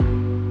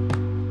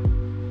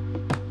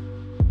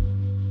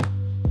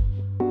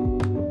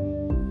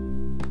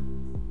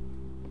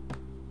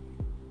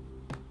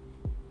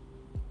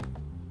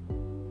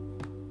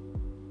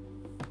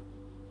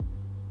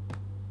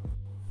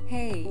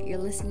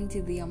listening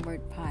to the Onward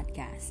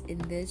Podcast. In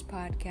this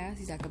podcast,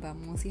 we talk about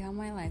mostly how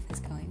my life is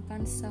going,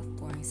 fun stuff,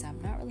 boring stuff,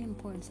 not really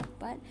important stuff,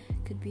 but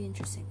could be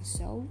interesting.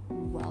 So,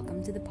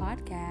 welcome to the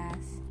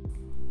podcast.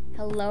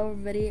 Hello,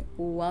 everybody.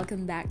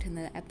 Welcome back to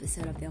another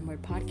episode of the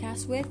Onward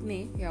Podcast with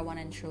me, your one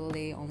and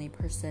truly only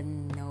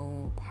person,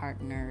 no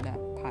partner, that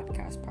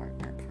podcast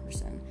partner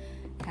person,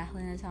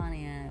 Kathleen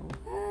Natania.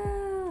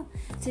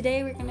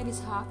 Today we're going to be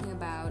talking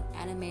about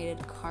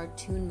animated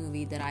cartoon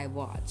movie that I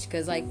watched,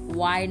 because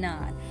why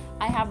not?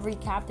 I have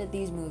recapped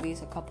these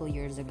movies a couple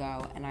years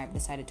ago and I've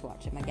decided to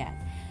watch them again.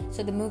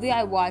 So the movie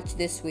I watched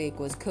this week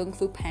was Kung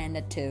Fu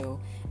Panda 2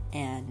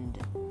 and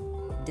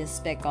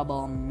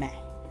Despicable Me,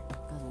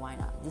 because why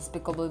not?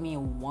 Despicable Me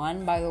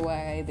 1, by the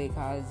way,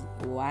 because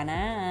why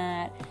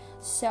not?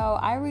 So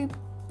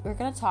we're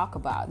gonna talk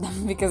about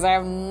them because I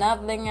have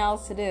nothing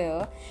else to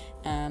do,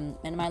 and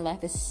my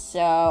life is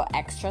so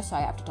extra, so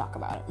I have to talk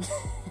about it.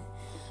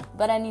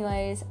 But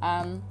anyways,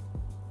 I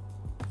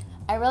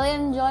really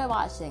enjoy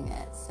watching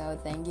it, so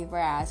thank you for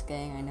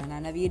asking. I know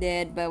none of you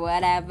did, but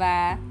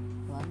whatever.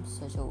 Well, I'm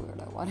such a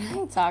weirdo. Why do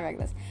I talk like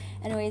this?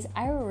 Anyways,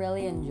 I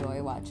really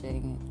enjoy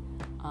watching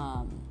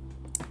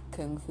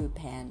Kung Fu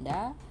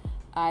Panda.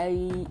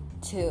 Kung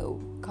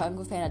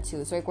Fu Panda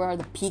 2. So where are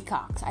the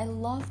peacocks? I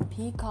love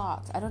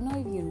peacocks. I don't know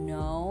if you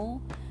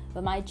know,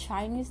 but my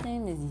Chinese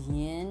name is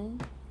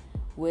Yin,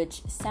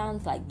 which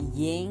sounds like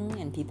Ying,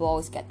 and people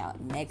always get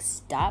that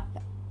mixed up.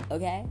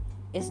 Okay,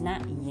 it's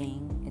not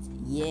Ying, it's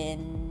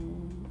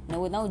Yin.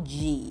 No, with no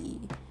G.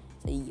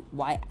 So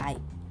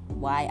Y-I-N.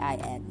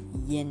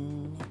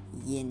 Yin.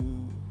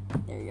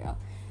 There you go.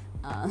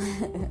 I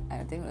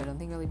don't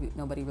think really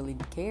nobody really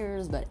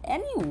cares, but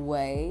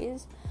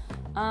anyways,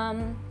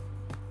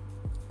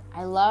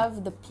 I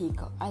love the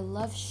peacock. I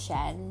love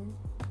Shen.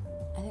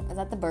 I think, is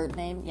that the bird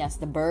name? Yes,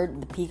 the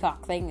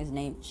peacock thing is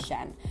named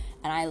Shen,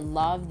 and I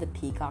love the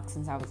peacock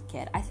since I was a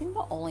kid. I think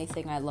the only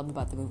thing I loved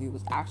about the movie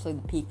was actually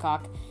the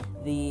peacock.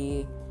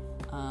 The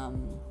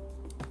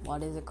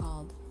what is it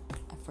called?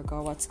 I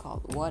forgot what's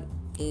called. What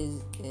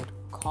is it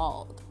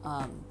called?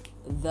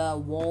 The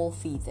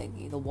wolfy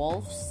thingy. The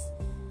wolves.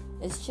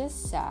 It's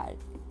just sad.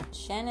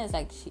 Shen is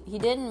he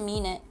didn't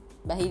mean it,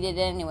 but he did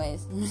it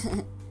anyways.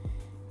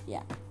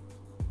 Yeah.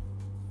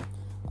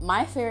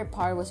 My favorite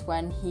part was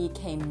when he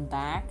came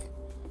back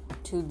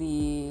to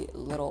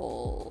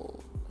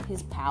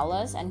his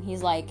palace, and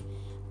he's like,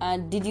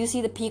 did you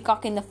see the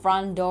peacock in the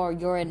front door?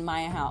 You're in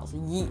my house.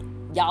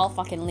 Y'all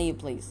fucking leave,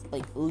 please.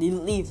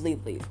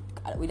 Leave.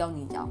 God, we don't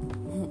need y'all.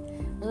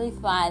 Really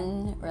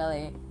fun.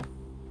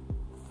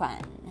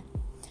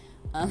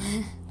 I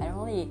don't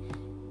really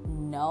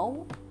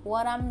know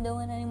what I'm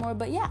doing anymore,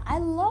 but yeah, I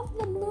love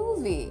the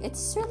movie.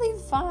 It's really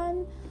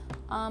fun.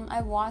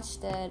 I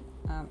watched it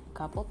a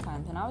couple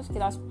times, and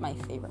that's my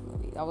favorite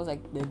movie. That was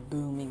the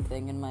booming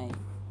thing in my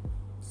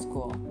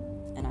school,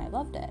 and I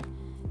loved it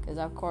because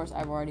of course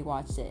I've already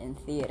watched it in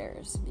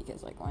theaters,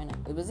 because why not?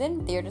 It was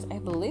in theaters. I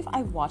believe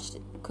I watched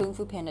it, Kung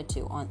Fu Panda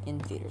 2 in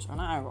theaters, or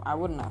not. I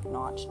wouldn't have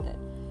watched it.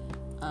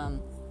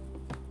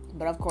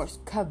 But of course,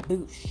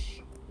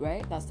 kaboosh,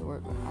 right? That's the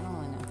word. I don't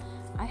really know.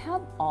 I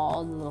had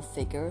all the little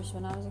figures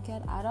when I was a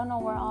kid. I don't know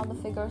where all the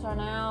figures are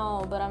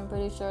now, but I'm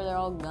pretty sure they're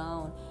all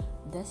gone.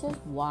 This is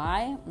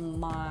why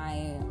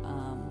my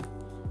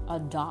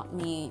Adopt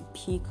Me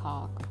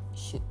peacock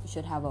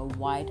should have a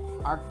white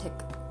Arctic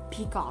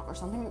peacock or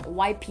something,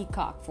 white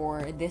peacock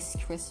for this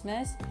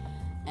Christmas.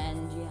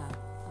 And yeah,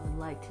 I would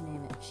like to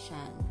name it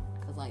Shen,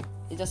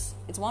 because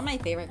it's one of my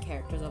favorite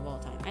characters of all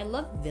time. I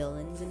love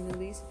villains in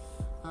movies.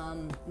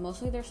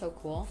 Mostly they're so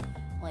cool.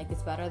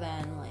 It's better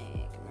than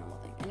normal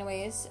thing.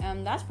 Anyways,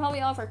 that's probably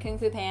all for Kung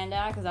Fu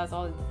Panda, because that's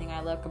all the thing I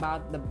like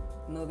about the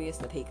movie is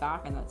the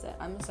peacock, and that's it.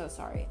 I'm so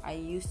sorry. I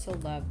used to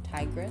love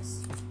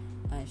Tigress.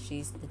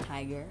 She's the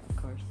tiger, of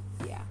course.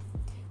 Yeah.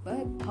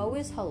 But Poe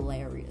is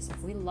hilarious.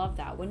 We love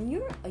that. When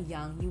you're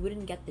young, you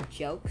wouldn't get the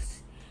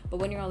jokes, but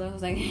when you're older, I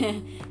was like,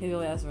 that's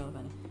really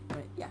funny.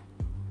 But yeah.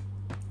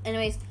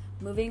 Anyways,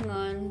 moving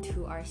on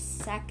to our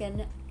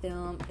second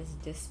film is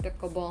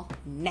Despicable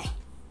Me.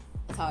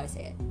 That's how I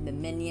say it. The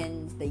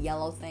minions, the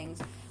yellow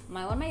things.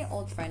 One of my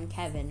old friend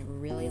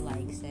Kevin really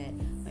likes it.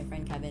 My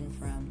friend Kevin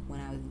from when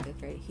I was in 5th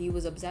grade, he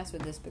was obsessed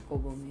with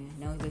Despicable Me.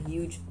 Now he's a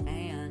huge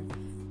fan.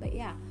 But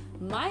yeah,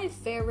 my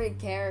favorite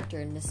character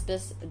in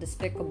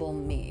Despicable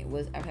Me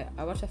was, okay,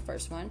 I watched the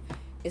first one.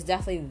 It's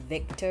definitely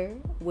Victor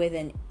with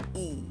an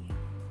E.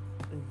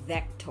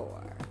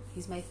 Vector.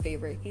 He's my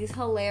favorite. He's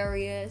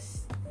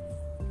hilarious.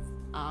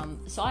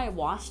 So I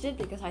watched it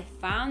because I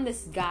found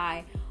this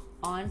guy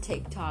on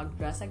TikTok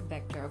dressed like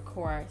Vector, of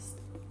course.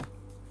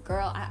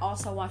 Girl, I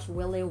also watched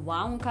Willy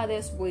Wonka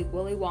this week.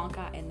 Willy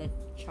Wonka and the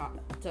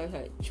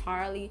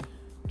Charlie.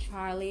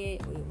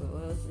 Wait,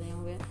 what was the name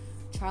of it?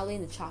 Charlie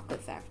and the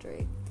Chocolate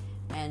Factory.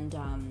 And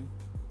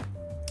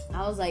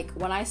I was like,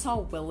 when I saw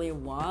Willy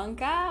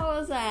Wonka, I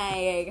was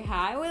like,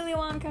 hi, Willy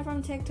Wonka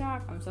from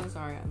TikTok. I'm so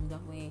sorry. I'm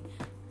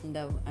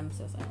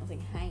so sorry. I was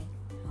like, hi,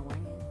 how are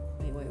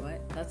you? Wait,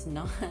 what? That's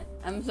not.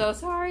 I'm so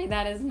sorry.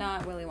 That is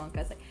not Willy Wonka.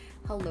 It's like,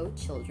 hello,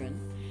 children.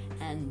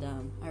 And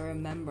I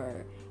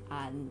remember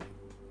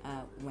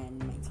when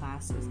my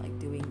class was like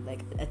doing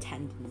like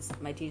attendance,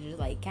 my teacher's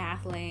like,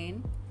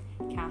 Kathleen.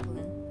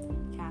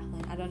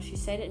 I don't know, she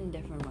said it in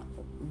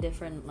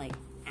different like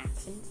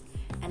accents,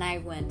 and I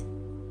went,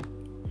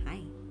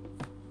 hi,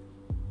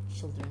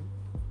 children,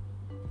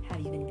 have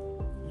you been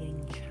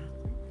eating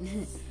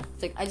chocolate?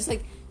 It's like I just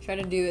like try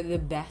to do the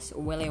best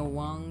Willy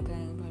Wonka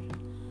impression.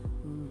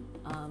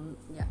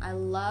 Yeah, I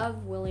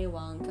love Willy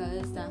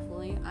Wonka,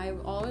 definitely. I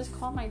always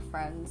call my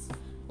friends,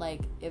 like,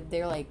 if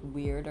they're like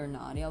weird or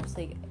naughty, I was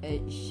like,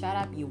 shut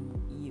up, you.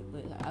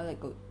 I was like,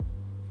 go,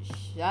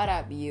 shut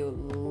up, you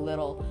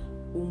little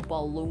Oompa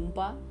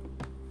Loompa.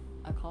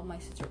 I call my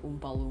sister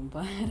Oompa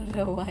Loompa. I don't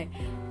know why.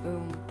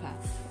 Oompa.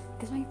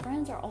 Because my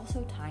friends are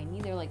also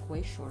tiny. They're like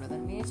way shorter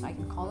than me, so I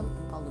can call them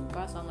Oompa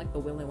Loompa. So I'm like the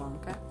Willy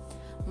Wonka.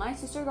 My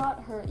sister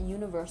got her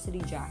university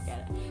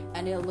jacket,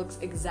 and it looks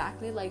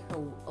exactly like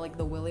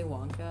the Willy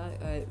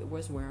Wonka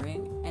was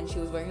wearing, and she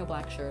was wearing a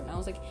black shirt. And I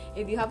was like,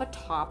 if you have a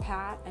top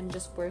hat and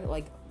just wear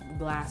like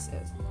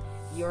glasses,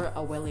 you're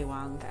a Willy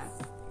Wonka.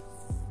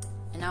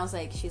 And I was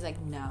like, she's like,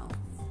 no.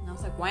 And I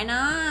was like, why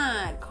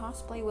not?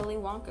 Cosplay Willy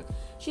Wonka.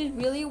 She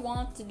really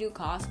wants to do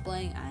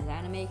cosplaying as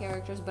anime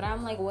characters, but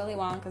I'm like, Willy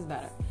Wonka's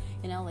better.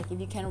 You know, like if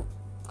you can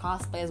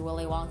cosplay as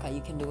Willy Wonka,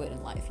 you can do it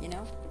in life, you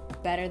know?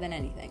 Better than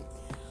anything.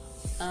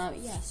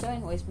 Yeah, so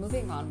anyways,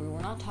 moving on, we were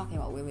not talking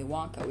about Willy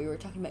Wonka, we were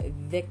talking about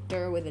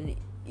Victor with an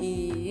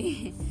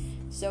E.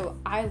 So,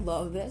 I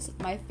love this.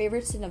 My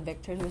favorite scene of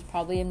Victor's was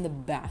probably in the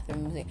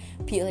bathroom.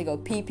 They go,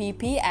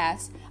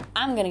 P.P.P.S.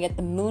 I'm gonna get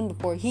the moon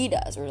before he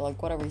does, or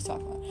like whatever he's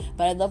talking about.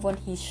 But I love when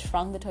he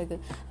shrunk the toilet,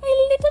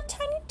 my little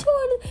tiny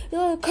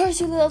toilet,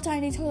 curse you little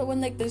tiny toilet,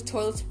 when like the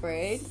toilet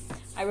sprayed.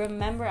 I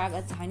remember I have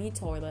a tiny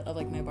toilet of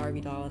like my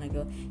Barbie doll, and I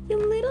go, you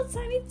little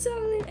tiny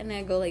toilet, and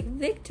I go like,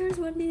 Victor's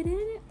one did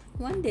it.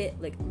 One did.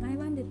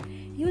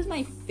 He was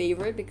my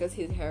favorite because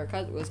his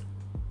haircut was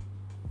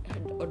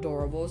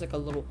adorable. It was like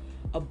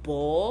a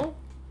bowl,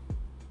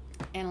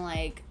 and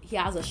like he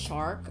has a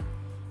shark,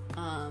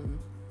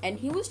 and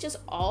he was just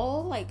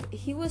all like,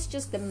 he was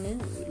just the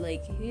mood.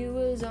 Like he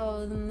was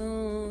all the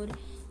mood.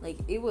 Like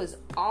it was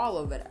all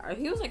of it.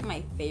 He was like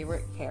my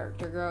favorite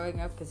character growing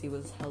up because he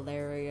was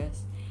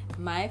hilarious.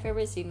 My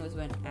favorite scene was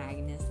when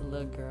Agnes, the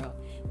little girl,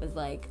 was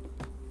like,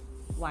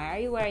 why are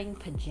you wearing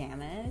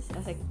pajamas? I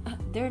was like,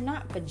 they're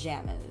not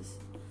pajamas.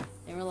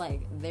 They were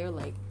like,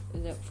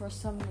 for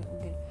some,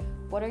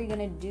 what are you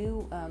gonna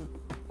do?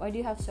 Why do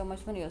you have so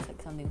much money? I was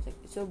like, something was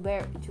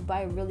like, to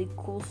buy really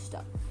cool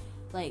stuff.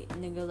 Like,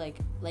 and they go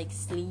like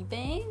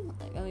sleeping.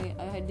 Like,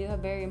 I do have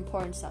very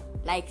important stuff,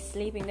 like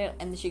sleeping there.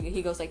 And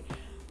he goes like,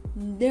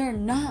 they're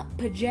not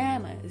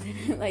pajamas.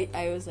 Like,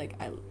 I was like,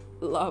 I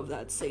love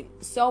that scene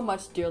so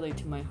much, dearly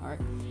to my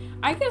heart.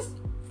 I guess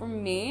for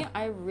me,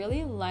 I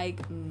really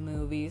like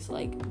movies,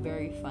 like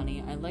very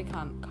funny. I like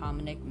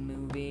comedic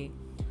movie.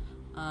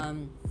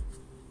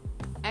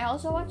 I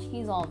also watched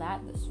He's All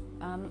That.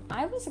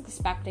 I was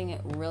expecting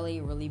it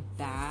really, really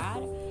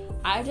bad.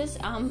 I just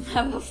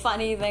have a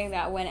funny thing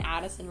that when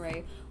Addison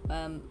Rae,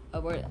 her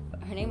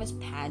name is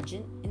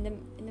Pageant in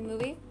the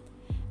movie,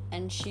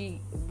 and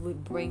she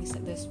brings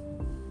this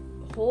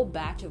whole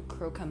batch of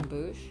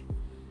croquembouche.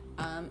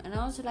 And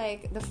I was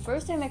like, the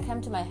first thing that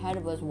came to my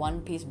head was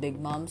One Piece Big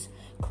Mom's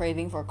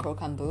craving for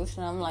croquembouche,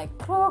 and I'm like,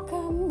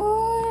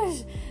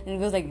 croquembouche, and it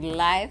goes like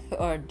life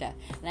or death,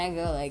 and I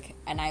go like,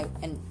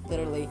 and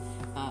literally,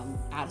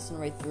 Addison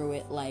Rae threw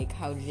it like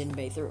how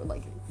Jinbei threw it,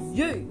 like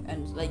yay,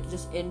 and like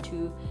just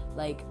into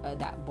like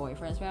that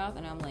boyfriend's mouth,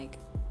 and I'm like,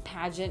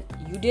 Pageant,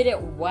 you did it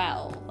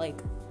well,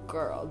 like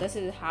girl, this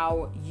is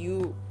how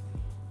you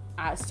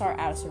start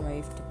Addison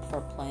Rae for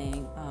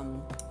playing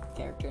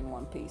character in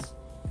One Piece.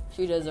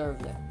 She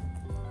deserved it.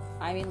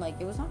 I mean, like,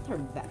 it was not her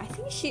best. I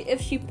think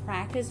if she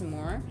practiced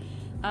more,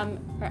 I'm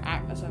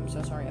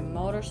so sorry, a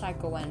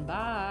motorcycle went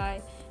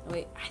by.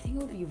 Wait, I think it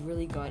would be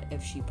really good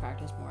if she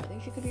practiced more. I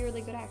think she could be a really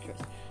good actress.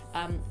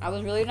 I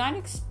was really not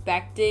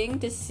expecting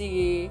to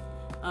see,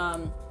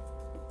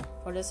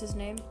 what is his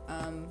name?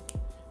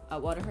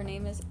 What her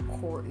name is?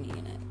 Kourtney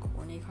in it.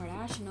 Kourtney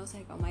Kardashian. I was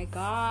like, oh my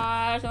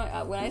gosh.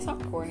 When I saw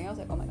Kourtney, I was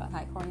like, oh my god,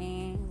 hi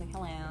Kourtney. I was like,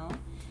 hello.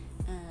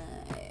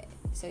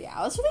 So yeah,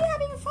 I was really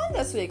having fun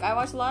this week. I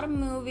watched a lot of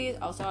movies.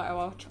 Also,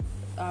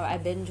 I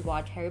binge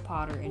watched Harry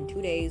Potter in 2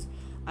 days.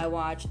 I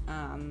watched,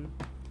 I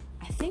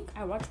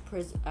watched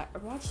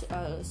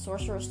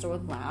Sorcerer's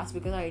Stone last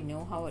because I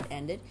know how it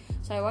ended.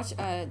 So I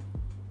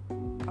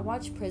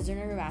watched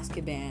Prisoner of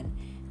Azkaban.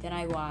 Then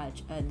I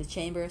watched The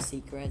Chamber of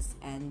Secrets,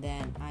 and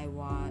then I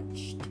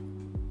watched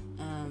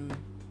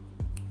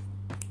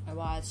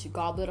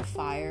Goblet of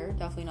Fire.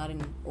 Definitely not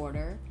in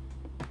order.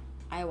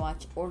 I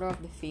watched Order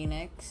of the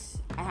Phoenix.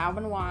 I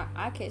haven't watched.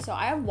 Okay, so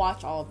I have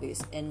watched all of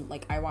these, and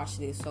like I watched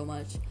these so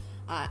much.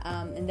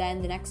 And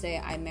then the next day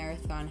I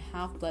marathon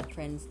Half-Blood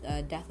Prince,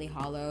 Deathly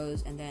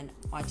Hallows, and then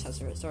watched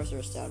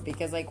Sorcerer's Stone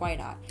because like why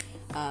not?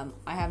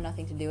 I have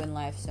nothing to do in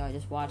life, so I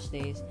just watched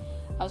these.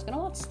 I was gonna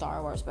watch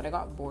Star Wars, but I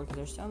got bored because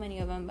there's so many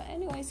of them. But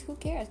anyways, who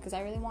cares? Because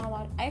I really want to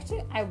watch.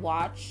 I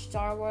watched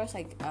Star Wars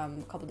like a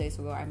couple days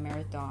ago. I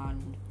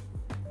marathoned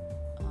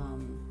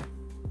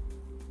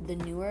the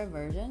newer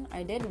version.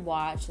 I did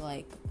watch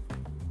like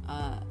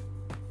I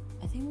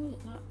think it was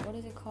not, what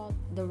is it called?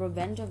 The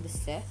Revenge of the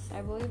Sith,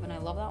 I believe, and I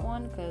love that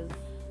one because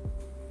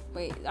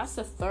wait, that's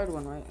the third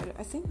one, right?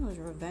 I think it was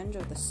Revenge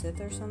of the Sith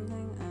or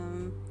something.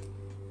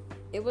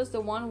 It was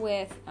the one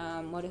with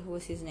who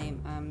was his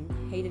name?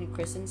 Hayden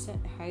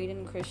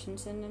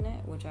Christensen in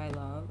it, which I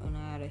love, and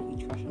I had a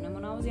huge crush on him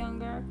when I was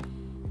younger.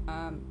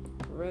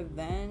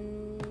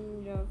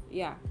 Revenge of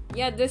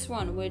this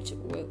one, which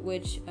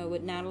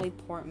with Natalie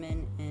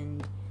Portman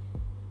and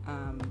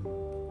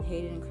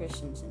Hayden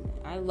Christensen.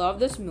 I love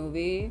this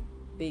movie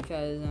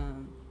because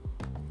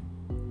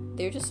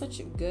they're just such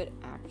a good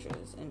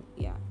actors, and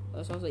yeah,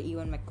 there's also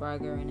Ewan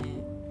McGregor in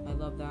it. I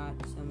love that.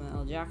 Samuel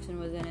L. Jackson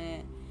was in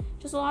it.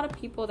 Just a lot of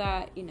people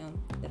that,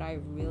 that I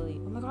really...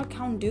 Oh my god,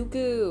 Count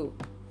Dooku!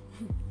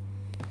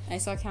 I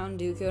saw Count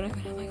Dooku and I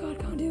went, oh my god,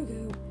 Count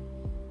Dooku!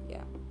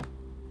 Yeah.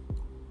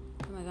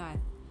 Oh my god.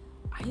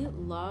 I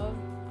love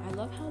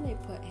how they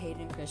put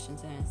Hayden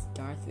Christensen as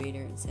Darth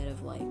Vader instead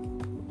of like...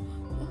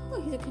 Oh,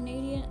 he's a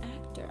Canadian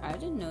actor. I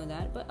didn't know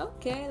that, but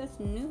okay, that's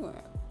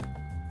newer.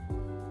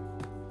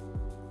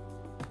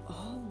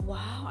 Oh,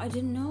 wow, I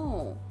didn't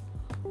know.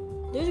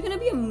 There's gonna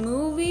be a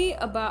movie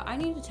about... I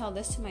need to tell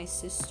this to my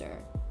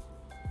sister.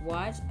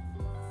 What?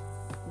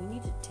 We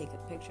need to take a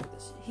picture of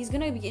this. He's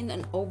gonna be in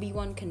an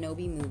Obi-Wan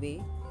Kenobi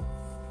movie.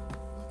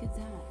 Look at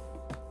that.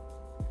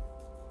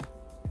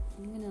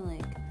 I'm gonna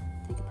like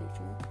take a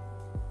picture.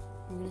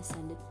 I'm gonna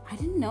send it. I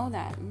didn't know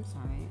that. I'm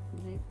sorry.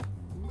 But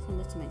I'm gonna send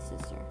this to my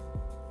sister.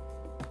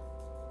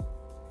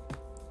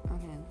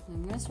 Okay,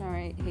 I'm gonna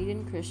start.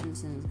 Hayden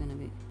Christensen is gonna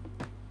be.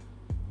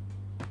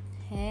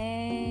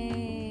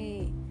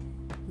 Hey,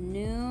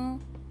 new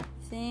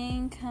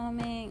thing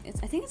coming.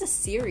 I think it's a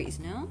series,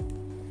 no?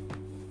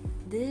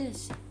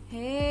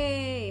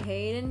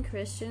 Hayden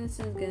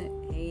Christensen's gonna...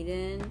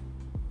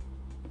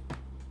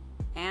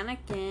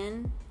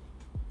 Anakin...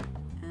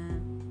 I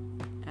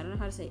don't know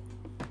how to say...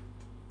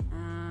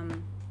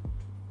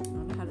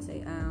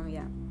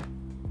 yeah.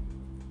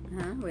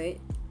 Wait.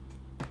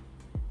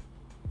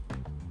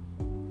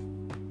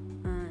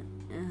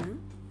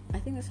 I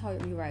think that's how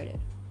you write it.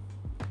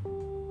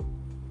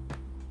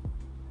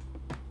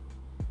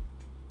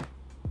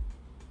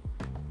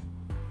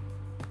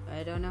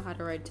 I don't know how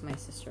to write to my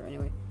sister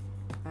anyway.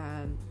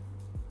 I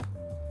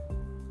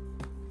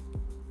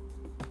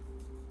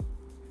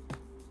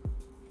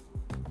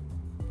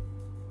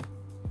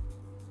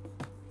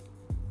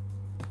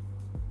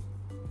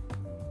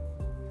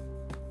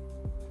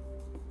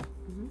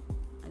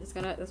just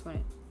gotta this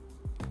one.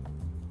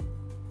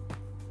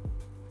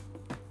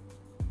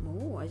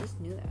 Oh, I just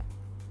knew that.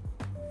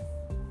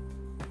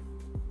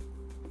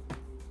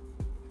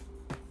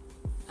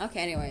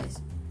 Okay,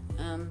 anyways.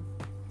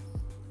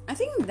 I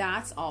think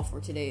that's all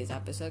for today's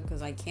episode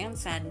because I can't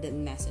send a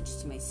message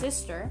to my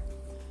sister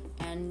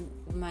and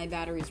my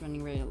battery's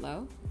running really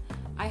low.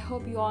 I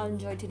hope you all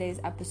enjoyed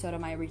today's episode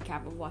of my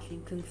recap of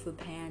watching Kung Fu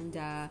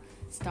Panda,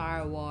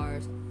 Star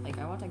Wars. Like,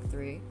 I watched like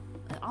 3.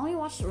 I only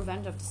watched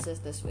Revenge of the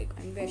Sith this week.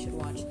 Maybe I should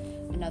watch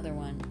another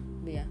one.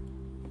 But yeah.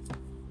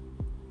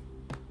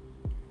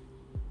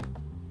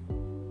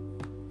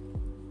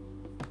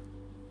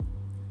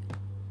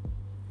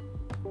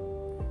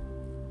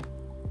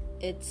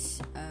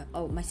 It's,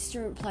 my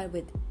sister replied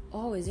with,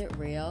 oh, is it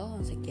real? I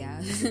was like,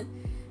 yeah.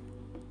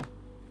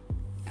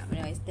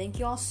 Anyways, thank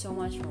you all so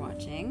much for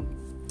watching.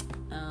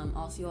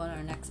 I'll see you all in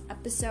our next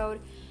episode.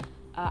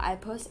 I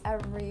post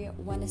every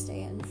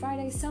Wednesday and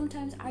Friday.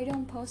 Sometimes I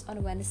don't post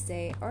on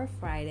Wednesday or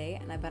Friday,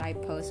 but I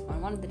post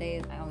on one of the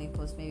days. I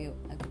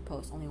could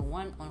post only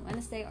one on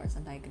Wednesday, or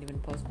sometimes I could even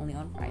post only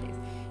on Fridays.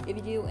 If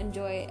you do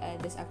enjoy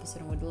this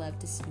episode and would love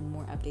to see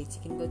more updates,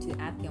 you can go to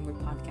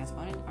 @TheUnwordPodcast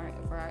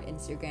for our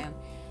Instagram,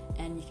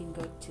 and you can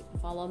go to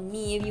follow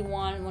me if you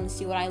want to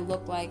see what I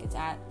look like. It's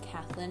at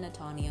Kathleen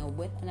Antonio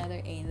with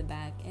another A in the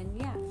back. And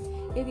yeah,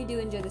 if you do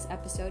enjoy this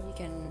episode, you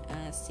can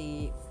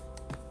see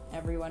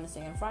every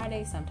Wednesday and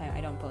Friday. Sometimes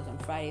I don't post on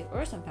Fridays,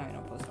 or sometimes I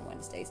don't post on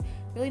Wednesdays.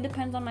 Really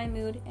depends on my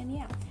mood. And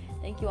yeah,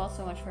 thank you all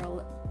so much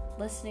for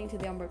listening to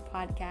the Unword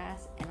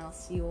Podcast, and I'll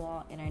see you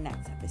all in our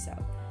next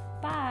episode.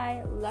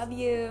 Bye. Love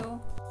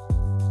you.